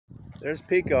There's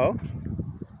Pico.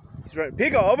 He's right.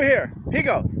 Pico, over here.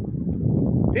 Pico.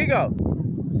 Pico.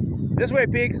 This way,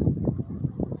 Peaks.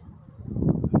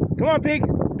 Come on, Peaks.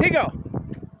 Pico.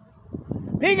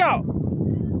 Pico.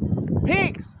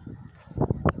 Peaks.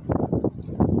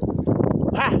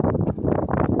 Ha.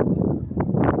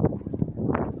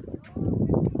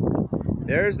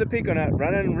 There's the Pico nut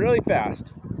running really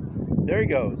fast. There he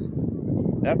goes.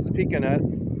 That's the Pico nut.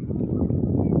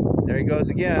 There he goes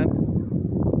again.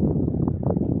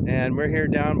 And we're here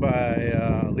down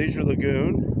by Leisure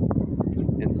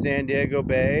Lagoon in San Diego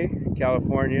Bay,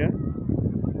 California,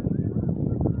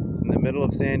 in the middle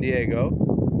of San Diego.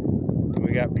 And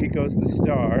we got Pico's the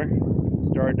star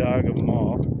dog of them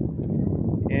all.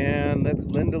 And that's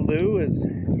Linda Lou is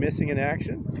missing in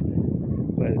action.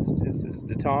 But this is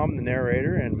the Tom, the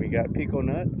narrator, and we got Pico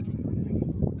Nut.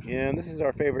 And this is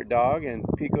our favorite dog, and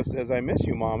Pico says, "I miss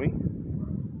you, Mommy."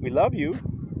 We love you.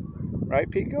 Right,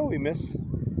 Pico? We miss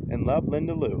and love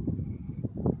Linda Lou.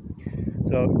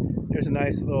 So there's a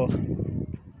nice little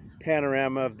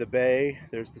panorama of the bay.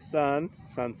 There's the sun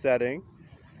setting.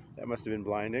 That must have been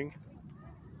blinding.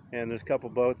 And there's a couple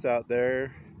boats out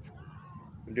there.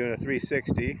 I'm doing a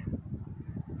 360.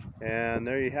 And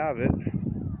there you have it.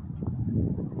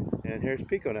 And here's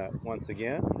Pico Nut once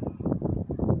again,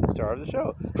 the star of the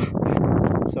show.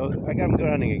 So I got him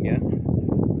running again.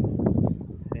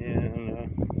 And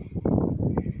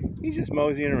he's just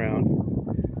moseying around.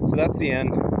 So that's the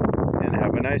end. And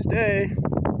have a nice day.